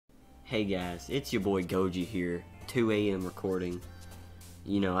Hey guys, it's your boy Gogi here, 2 a.m. recording.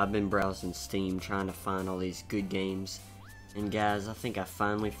 You know, I've been browsing Steam trying to find all these good games, and guys, I think I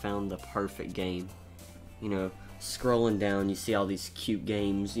finally found the perfect game. You know, scrolling down, you see all these cute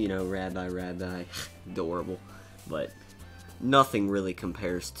games, you know, Rabbi, adorable, but nothing really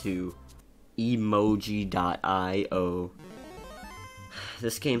compares to Emoji.io.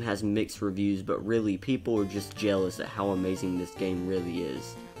 This game has mixed reviews, but really, people are just jealous at how amazing this game really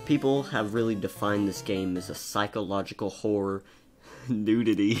is. People have really defined this game as a psychological horror,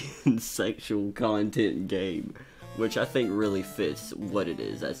 nudity, and sexual content game, which I think really fits what it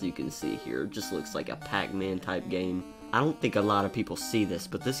is. As you can see here, it just looks like a Pac-Man type game. I don't think a lot of people see this,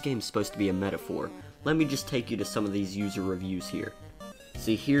 but this game's supposed to be a metaphor. Let me just take you to some of these user reviews here.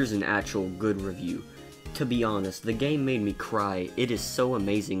 See, here's an actual good review. To be honest, the game made me cry. It is so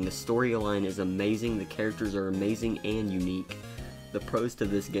amazing. The storyline is amazing, the characters are amazing and unique. The pros to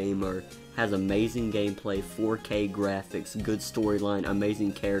this game has amazing gameplay, 4K graphics, good storyline,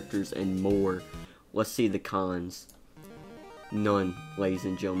 amazing characters, and more. Let's see the cons. None, ladies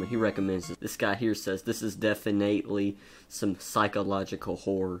and gentlemen. He recommends it. This guy here says this is definitely some psychological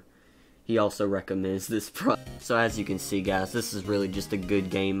horror. He also recommends this So as you can see, guys, this is really just a good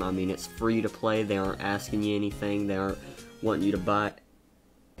game. I mean, it's free to play. They aren't asking you anything. They aren't wanting you to buy it.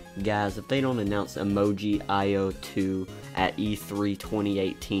 Guys, if they don't announce Emoji.io 2 at E3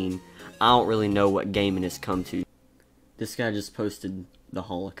 2018, I don't really know what gaming has come to. This guy just posted the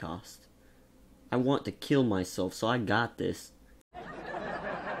Holocaust. I want to kill myself, so I got this.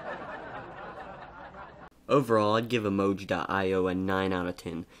 Overall, I'd give Emoji.io a 9 out of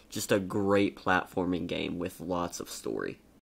 10. Just a great platforming game with lots of story.